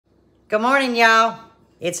Good morning, y'all.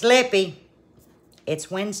 It's Lippy.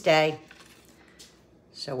 It's Wednesday.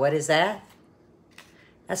 So what is that?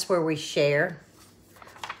 That's where we share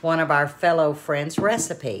one of our fellow friends'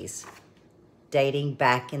 recipes dating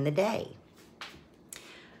back in the day.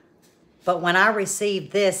 But when I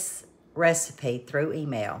received this recipe through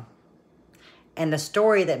email and the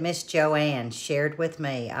story that Miss Joanne shared with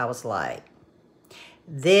me, I was like,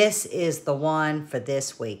 this is the one for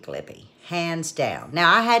this week, Lippy. Hands down.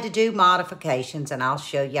 Now, I had to do modifications, and I'll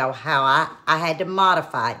show y'all how I had to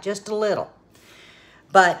modify it just a little.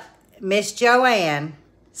 But Miss Joanne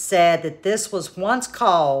said that this was once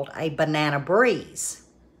called a banana breeze.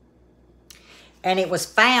 And it was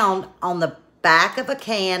found on the back of a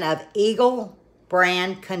can of Eagle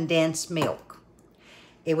brand condensed milk.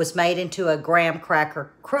 It was made into a graham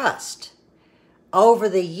cracker crust. Over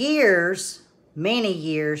the years, many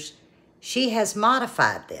years, she has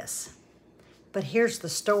modified this. But here's the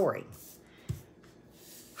story.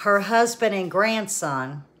 Her husband and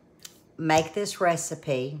grandson make this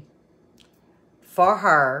recipe for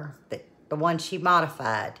her, the one she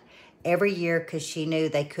modified, every year because she knew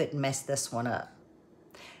they couldn't mess this one up.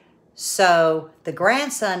 So the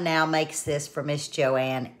grandson now makes this for Miss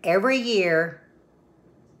Joanne every year,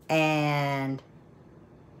 and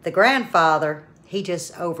the grandfather, he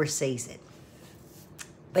just oversees it.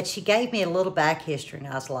 But she gave me a little back history, and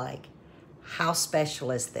I was like, how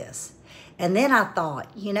special is this? And then I thought,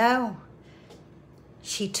 you know,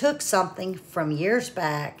 she took something from years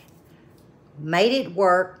back, made it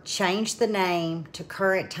work, changed the name to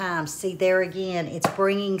current times. See, there again, it's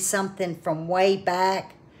bringing something from way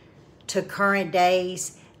back to current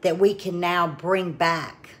days that we can now bring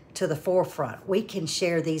back to the forefront. We can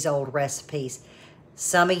share these old recipes.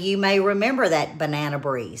 Some of you may remember that banana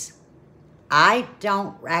breeze. I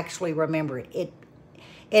don't actually remember it.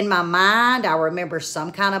 In my mind, I remember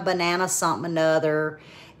some kind of banana something another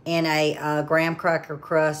in a graham cracker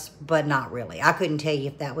crust, but not really. I couldn't tell you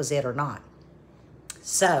if that was it or not.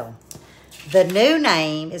 So, the new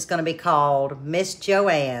name is going to be called Miss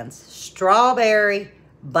Joanne's Strawberry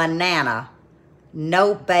Banana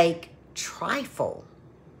No Bake Trifle.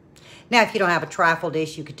 Now, if you don't have a trifle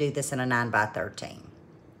dish, you could do this in a 9x13.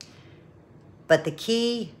 But the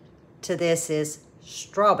key to this is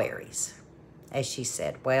strawberries. As she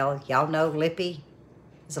said, well, y'all know Lippy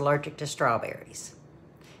is allergic to strawberries.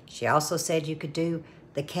 She also said you could do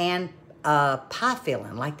the canned pie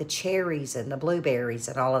filling, like the cherries and the blueberries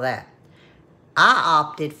and all of that. I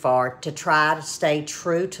opted to try to stay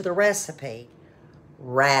true to the recipe,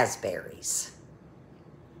 raspberries.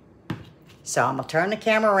 So I'm going to turn the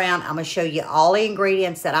camera around. I'm going to show you all the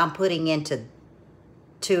ingredients that I'm putting into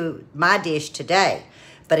my dish today.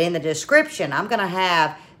 But in the description, I'm going to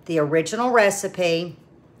have the original recipe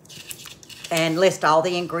and list all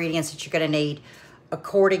the ingredients that you're going to need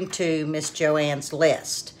according to Miss Joanne's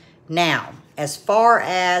list. Now, as far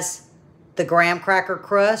as the graham cracker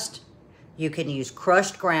crust, you can use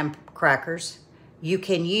crushed graham crackers. You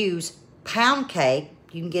can use pound cake.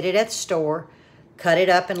 You can get it at the store, cut it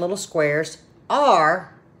up in little squares,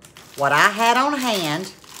 or what I had on hand,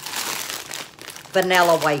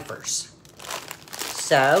 vanilla wafers.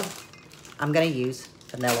 So, I'm going to use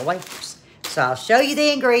vanilla wafers. So I'll show you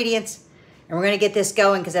the ingredients, and we're going to get this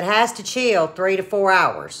going because it has to chill 3 to 4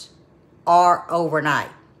 hours or overnight.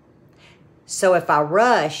 So if I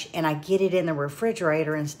rush and I get it in the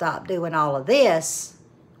refrigerator and stop doing all of this,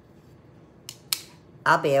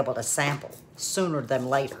 I'll be able to sample sooner than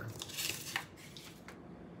later.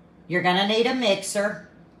 You're going to need a mixer,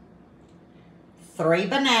 3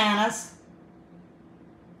 bananas,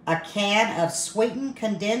 a can of sweetened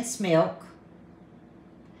condensed milk,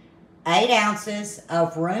 8 ounces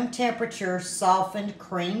of room temperature softened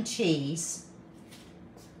cream cheese,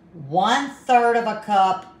 1/3 of a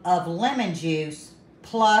cup of lemon juice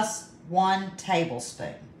plus 1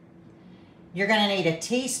 tablespoon. You're going to need a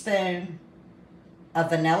teaspoon of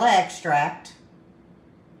vanilla extract.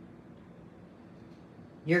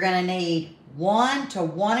 You're going to need 1 to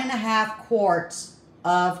 1.5 quarts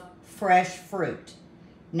of fresh fruit.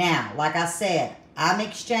 Now, like I said, I'm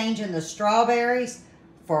exchanging the strawberries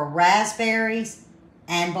for raspberries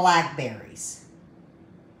and blackberries.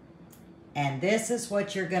 And this is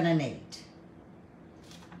what you're going to need.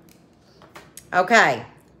 Okay,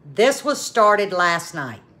 this was started last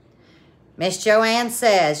night. Miss Joanne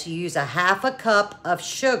says you use a 1/2 cup of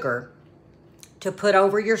sugar to put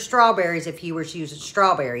over your strawberries if you were using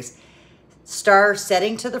strawberries. Stir,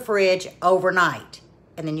 setting to the fridge overnight,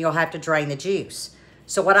 and then you'll have to drain the juice.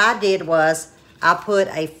 So what I did was I put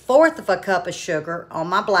a 1/4 of a cup of sugar on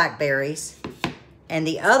my blackberries, and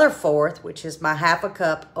the other fourth, which is my half a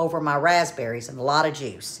cup, over my raspberries and a lot of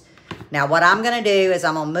juice. Now what I'm gonna do is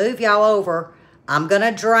I'm gonna move y'all over. I'm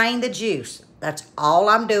gonna drain the juice. That's all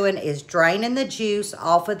I'm doing is draining the juice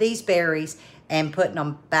off of these berries and putting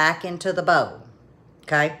them back into the bowl.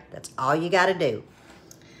 Okay, that's all you gotta do.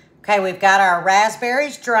 Okay, we've got our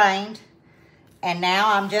raspberries drained, and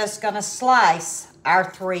now I'm just gonna slice our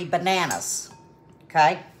 3 bananas,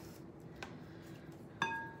 okay?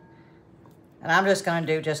 And I'm just gonna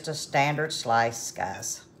do just a standard slice,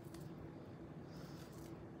 guys.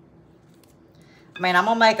 I mean, I'm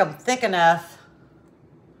gonna make them thick enough,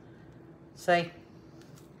 see,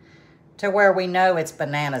 to where we know it's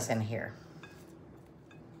bananas in here.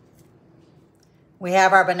 We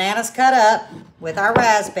have our bananas cut up with our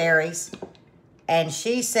raspberries, and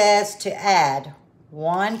she says to add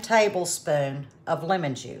 1 tablespoon of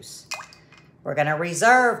lemon juice. We're gonna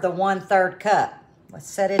reserve the 1/3 cup. Let's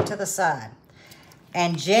set it to the side.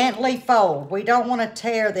 And gently fold. We don't wanna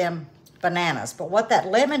tear them bananas, but what that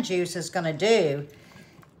lemon juice is gonna do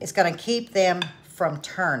is gonna keep them from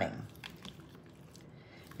turning.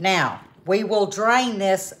 Now, we will drain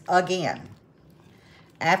this again.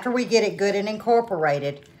 After we get it good and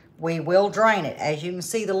incorporated, we will drain it. As you can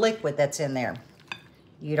see the liquid that's in there.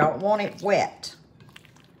 You don't want it wet.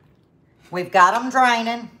 We've got them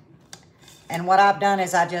draining, and what I've done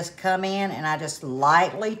is I just come in and I just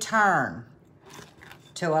lightly turn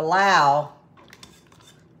to allow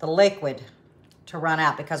the liquid to run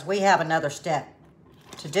out, because we have another step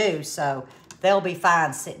to do, so they'll be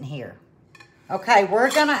fine sitting here. Okay,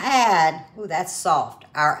 we're gonna add, ooh, that's soft,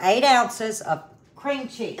 our 8 ounces of cream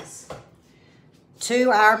cheese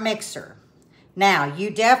to our mixer. Now,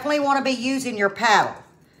 you definitely want to be using your paddle.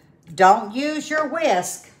 Don't use your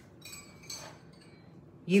whisk.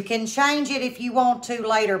 You can change it if you want to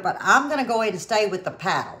later, but I'm going to go ahead and stay with the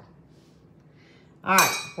paddle. All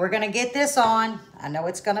right, we're going to get this on. I know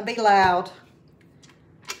it's going to be loud,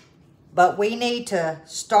 but we need to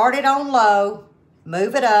start it on low,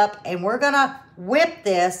 move it up, and we're going to whip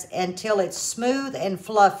this until it's smooth and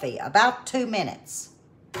fluffy, about 2 minutes.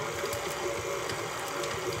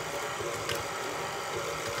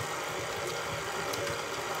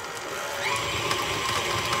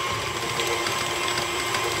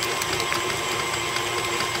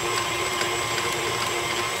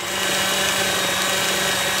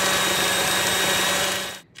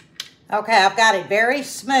 Okay, I've got it very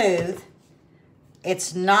smooth.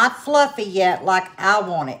 It's not fluffy yet like I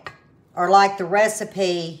want it, or like the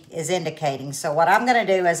recipe is indicating. So what I'm gonna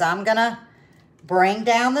do is I'm gonna bring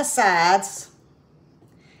down the sides,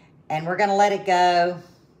 and we're gonna let it go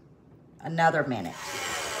another minute.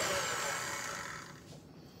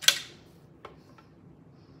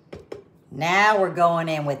 Now we're going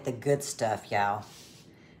in with the good stuff, y'all.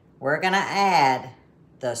 We're gonna add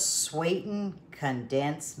the sweetened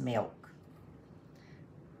condensed milk.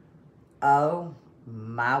 Oh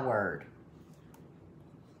my word.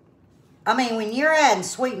 I mean, when you're adding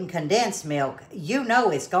sweetened condensed milk, you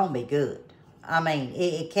know it's gonna be good. I mean,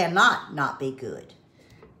 it cannot not be good.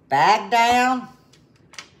 Back down.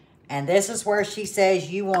 And this is where she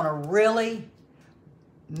says you wanna really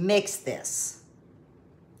mix this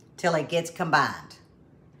till it gets combined.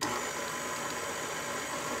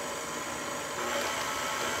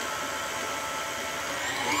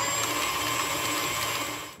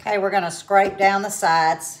 Okay, we're gonna scrape down the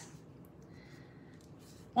sides.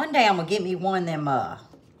 One day I'm gonna get me one of them, what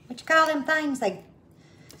you call them things?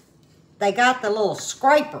 They got the little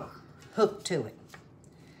scraper hooked to it.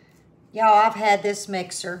 Y'all, I've had this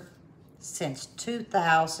mixer since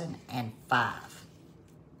 2005.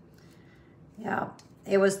 Yeah,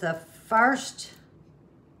 it was the first,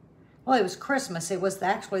 well, it was Christmas. It was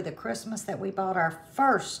actually the Christmas that we bought our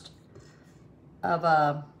first of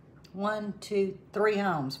 1, 2, 3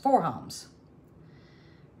 homes, 4 homes.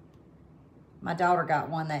 My daughter got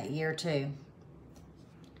one that year too.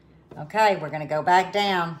 Okay, we're gonna go back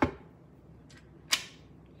down.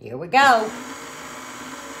 Here we go.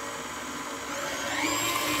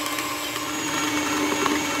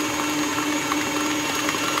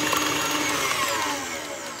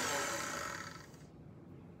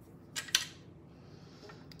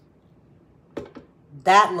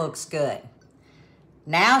 That looks good.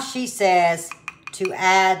 Now she says to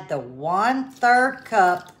add the 1/3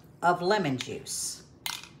 cup of lemon juice.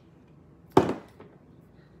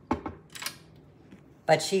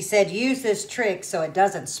 But she said use this trick so it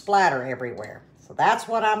doesn't splatter everywhere. So that's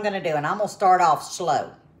what I'm gonna do, and I'm gonna start off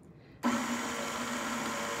slow.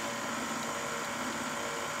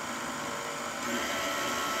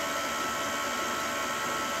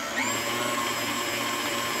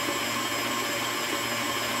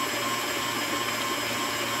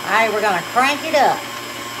 All right, we're gonna crank it up.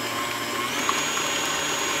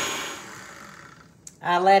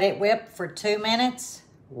 I let it whip for 2 minutes.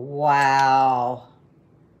 Wow.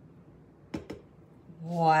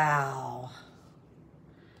 Wow.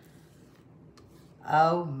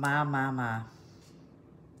 Oh, my.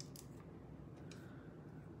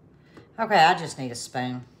 Okay, I just need a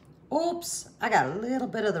spoon. Oops, I got a little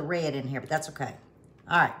bit of the red in here, but that's okay.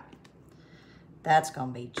 All right, that's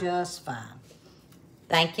gonna be just fine.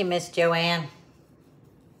 Thank you, Miss Joanne.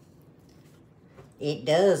 It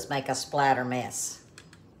does make a splatter mess.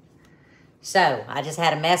 So, I just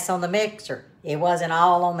had a mess on the mixer. It wasn't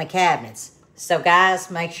all on the cabinets. So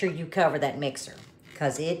guys, make sure you cover that mixer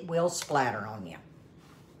because it will splatter on you.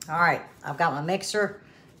 All right, I've got my mixer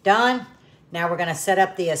done. Now we're gonna set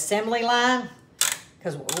up the assembly line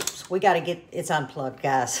because we gotta get, it's unplugged,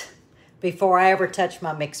 guys. Before I ever touch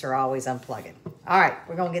my mixer, I always unplug it. All right,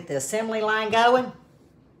 we're gonna get the assembly line going.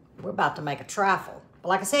 We're about to make a trifle. But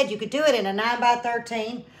like I said, you could do it in a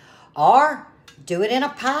 9x13 or do it in a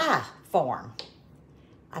pie form.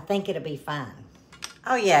 I think it'll be fine.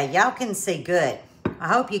 Oh yeah, y'all can see good. I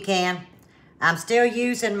hope you can. I'm still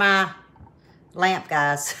using my lamp,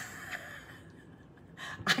 guys.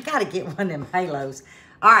 I gotta get one of them halos.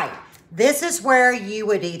 All right, this is where you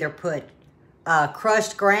would either put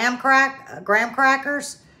crushed graham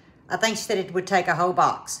crackers. I think she said it would take a whole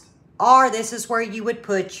box. Or this is where you would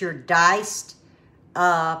put your diced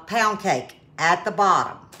pound cake at the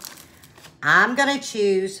bottom. I'm gonna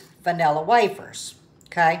choose vanilla wafers,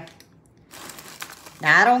 okay?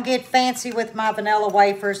 Now, I don't get fancy with my vanilla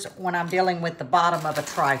wafers when I'm dealing with the bottom of a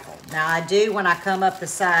trifle. Now, I do when I come up the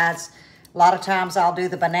sides. A lot of times I'll do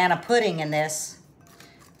the banana pudding in this.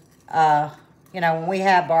 You know, when we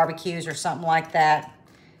have barbecues or something like that,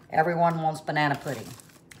 everyone wants banana pudding.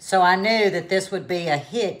 So I knew that this would be a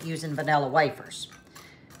hit using vanilla wafers.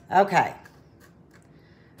 Okay.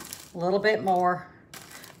 A little bit more.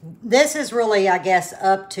 This is really, I guess,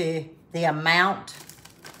 up to the amount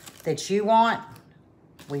that you want.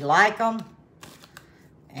 We like them.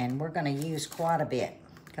 And we're going to use quite a bit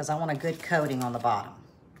because I want a good coating on the bottom.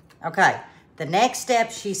 Okay, the next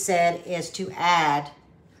step, she said, is to add.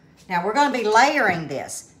 Now, we're going to be layering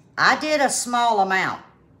this. I did a small amount.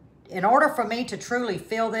 In order for me to truly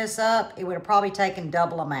fill this up, it would have probably taken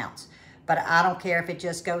double amounts. But I don't care if it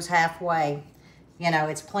just goes halfway. You know,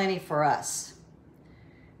 it's plenty for us.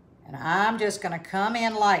 And I'm just going to come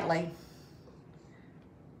in lightly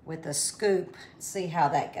with a scoop. See how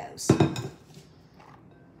that goes.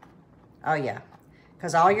 Oh, yeah.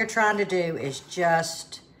 Because all you're trying to do is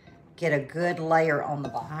just get a good layer on the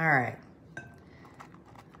bottom. All right.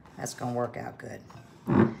 That's going to work out good.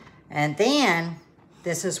 And then,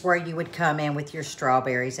 this is where you would come in with your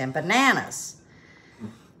strawberries and bananas.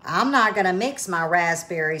 I'm not going to mix my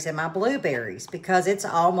raspberries and my blueberries because it's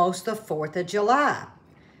almost the 4th of July.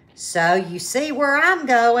 So, you see where I'm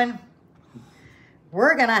going.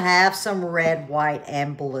 We're going to have some red, white,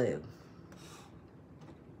 and blue.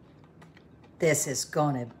 This is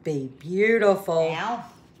going to be beautiful. Now,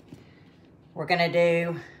 we're going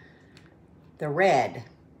to do the red.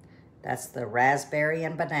 That's the raspberry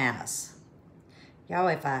and bananas. Y'all,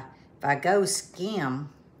 if I go skim,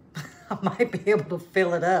 I might be able to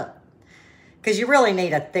fill it up. Because you really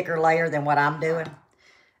need a thicker layer than what I'm doing.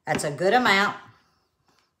 That's a good amount.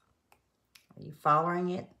 Are you following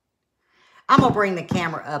it? I'm going to bring the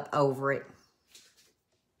camera up over it.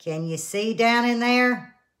 Can you see down in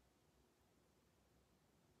there?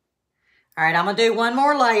 All right, I'm going to do one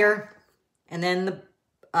more layer. And then the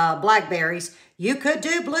blackberries. You could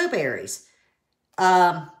do blueberries.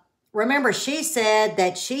 Remember, she said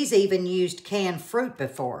that she's even used canned fruit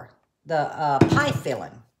before. The pie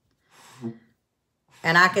filling.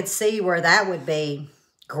 And I could see where that would be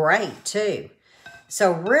great, too.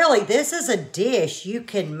 So, really, this is a dish you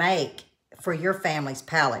can make for your family's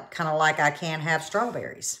palate. Kind of like I can have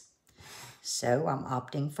strawberries. So, I'm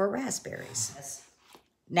opting for raspberries.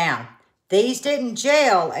 Now, these didn't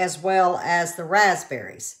gel as well as the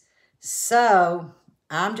raspberries. So,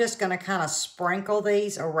 I'm just going to kind of sprinkle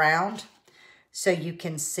these around so you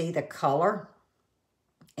can see the color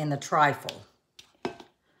in the trifle.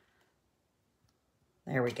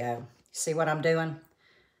 There we go. See what I'm doing?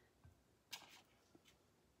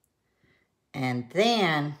 And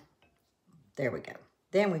then, there we go.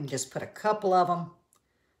 Then we can just put a couple of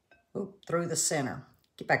them through the center.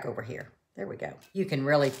 Get back over here. There we go. You can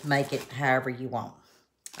really make it however you want.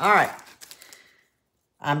 All right.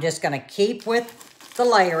 I'm just going to keep with the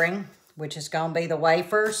layering, which is going to be the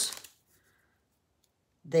wafers,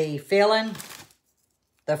 the filling,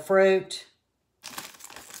 the fruit,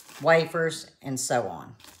 wafers, and so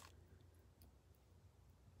on.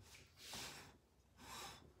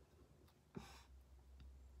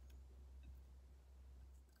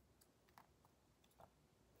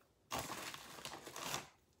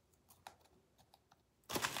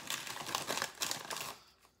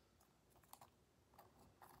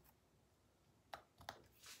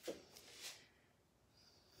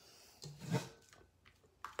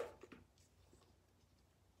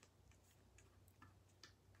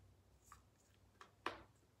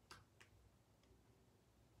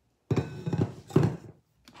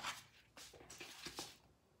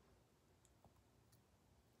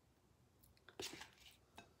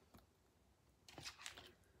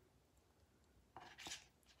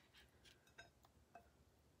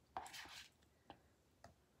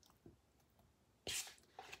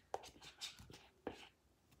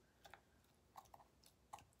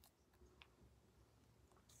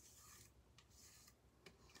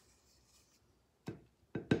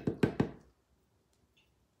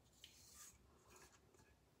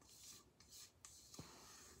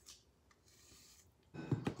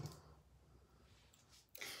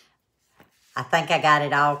 I think I got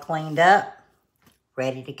it all cleaned up,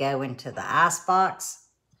 ready to go into the icebox.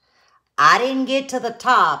 I didn't get to the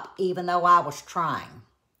top, even though I was trying.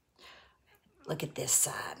 Look at this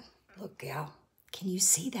side. Look, y'all. Can you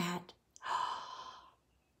see that?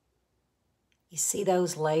 You see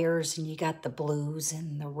those layers, and you got the blues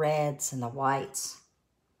and the reds and the whites.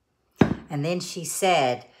 And then she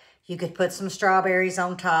said you could put some strawberries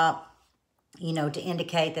on top, you know, to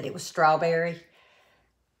indicate that it was strawberry.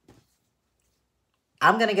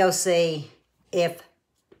 I'm going to go see if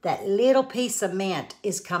that little piece of mint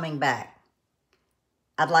is coming back.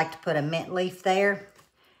 I'd like to put a mint leaf there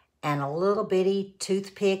and a little bitty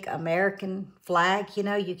toothpick American flag. You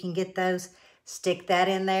know, you can get those. Stick that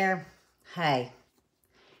in there. Hey,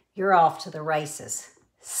 you're off to the races.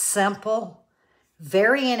 Simple,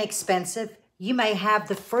 very inexpensive. You may have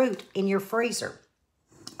the fruit in your freezer.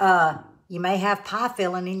 You may have pie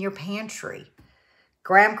filling in your pantry.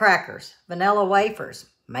 Graham crackers, vanilla wafers,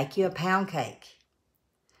 make you a pound cake.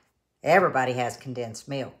 Everybody has condensed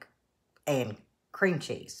milk and cream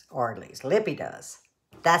cheese, or at least Lippy does.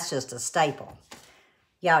 That's just a staple.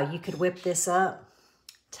 Y'all, you could whip this up,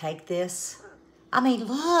 take this. I mean,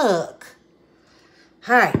 look.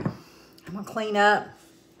 All right, I'm gonna clean up.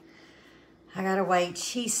 I gotta wait,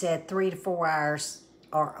 she said 3 to 4 hours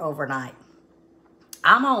or overnight.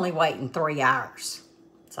 I'm only waiting 3 hours,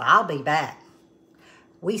 so I'll be back.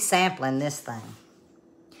 We sampling this thing.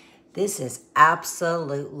 This is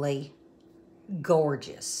absolutely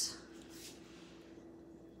gorgeous.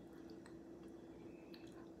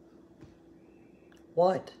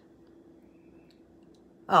 What?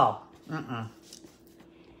 Oh,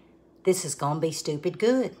 This is gonna be stupid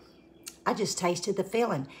good. I just tasted the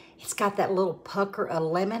filling. It's got that little pucker of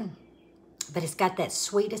lemon, but it's got that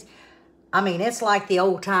sweetest. I mean, it's like the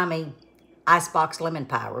old-timey icebox lemon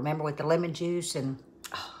pie. Remember, with the lemon juice and...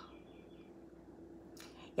 Oh.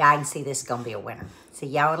 Yeah, I can see this is gonna be a winner. See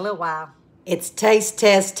y'all in a little while. It's taste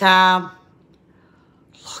test time.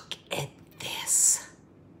 Look at this.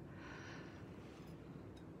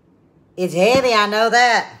 It's heavy, I know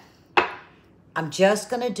that. I'm just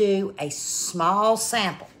gonna do a small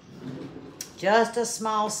sample. Just a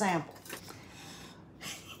small sample.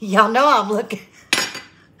 Y'all know I'm looking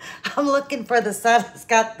for the side that's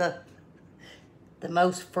got the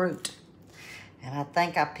most fruit. And I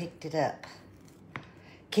think I picked it up.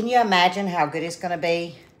 Can you imagine how good it's gonna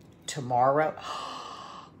be tomorrow?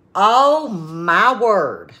 Oh my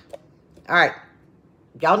word. All right,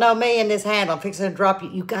 y'all know me in this hand. I'm fixing to drop you.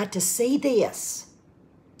 You got to see this.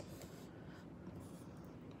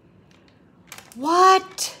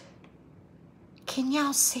 What? Can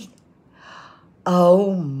y'all see?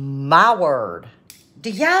 Oh my word. Do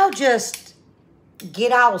y'all just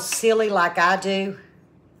get all silly like I do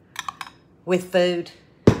with food?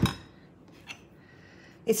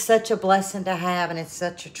 It's such a blessing to have, and it's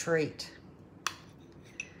such a treat.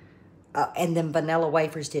 And then vanilla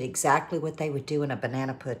wafers did exactly what they would do in a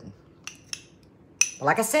banana pudding. But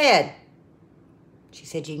like I said, she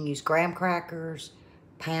said you can use graham crackers,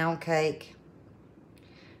 pound cake.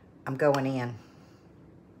 I'm going in.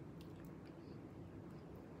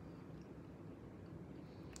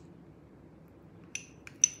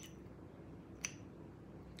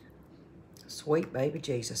 Sweet baby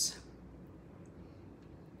Jesus.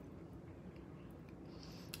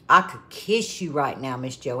 I could kiss you right now,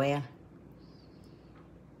 Miss Joanne.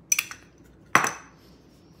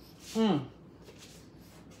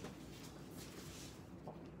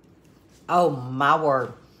 Oh, my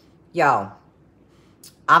word. Y'all,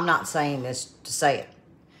 I'm not saying this to say it.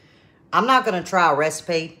 I'm not going to try a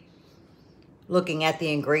recipe looking at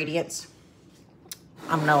the ingredients.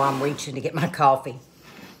 I know I'm reaching to get my coffee.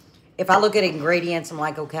 If I look at ingredients, I'm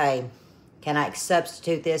like, okay, can I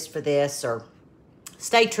substitute this for this or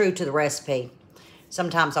stay true to the recipe?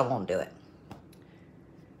 Sometimes I won't do it.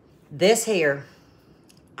 This here,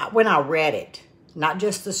 when I read it, not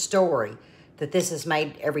just the story that this is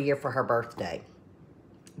made every year for her birthday,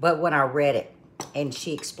 but when I read it and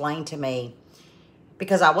she explained to me,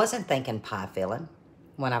 because I wasn't thinking pie filling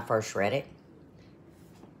when I first read it.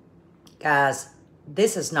 Guys,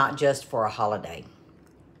 this is not just for a holiday.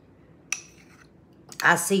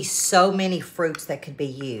 I see so many fruits that could be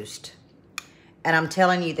used. And I'm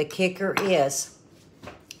telling you, the kicker is,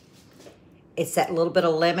 it's that little bit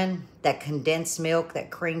of lemon, that condensed milk, that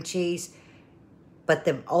cream cheese. But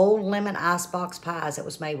the old lemon icebox pies that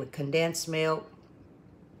was made with condensed milk,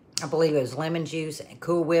 I believe it was lemon juice and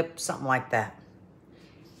Cool Whip, something like that.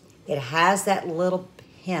 It has that little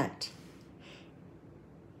hint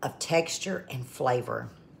of texture and flavor.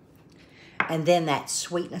 And then that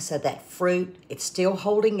sweetness of that fruit, it's still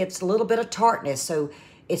holding its little bit of tartness, so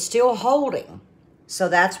it's still holding. So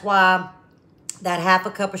that's why that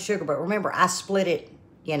 1/2 cup of sugar. But remember, I split it,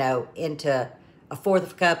 you know, into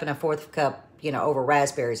 1/4 cup and 1/4 cup, you know, over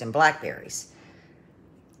raspberries and blackberries.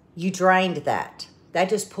 You drained that. That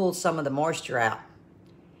just pulled some of the moisture out.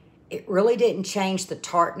 It really didn't change the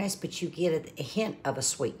tartness, but you get a hint of a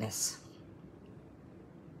sweetness.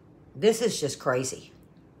 This is just crazy.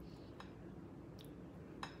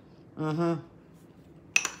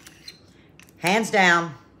 Hands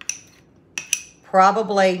down,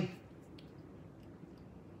 probably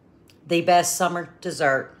the best summer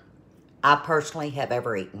dessert I personally have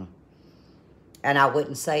ever eaten. And I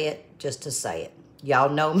wouldn't say it just to say it. Y'all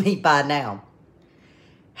know me by now.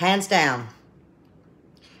 Hands down,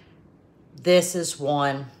 this is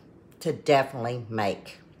one to definitely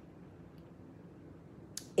make.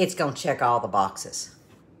 It's going to check all the boxes.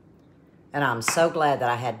 And I'm so glad that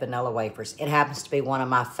I had vanilla wafers. It happens to be one of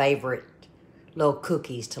my favorite little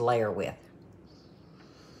cookies to layer with.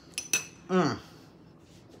 I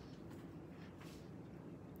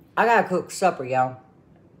got to cook supper, y'all.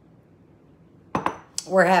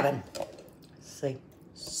 We're having, see,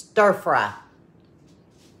 stir fry.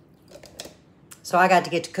 So I got to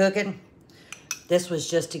get to cooking. This was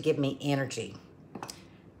just to give me energy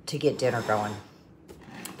to get dinner going.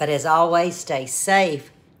 But as always, stay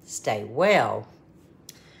safe, stay well,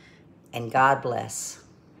 and God bless.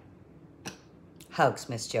 Hugs,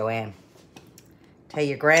 Miss Joanne. Tell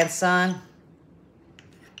your grandson,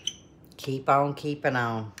 keep on keeping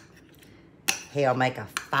on. He'll make a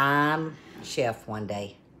fine chef one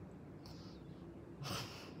day.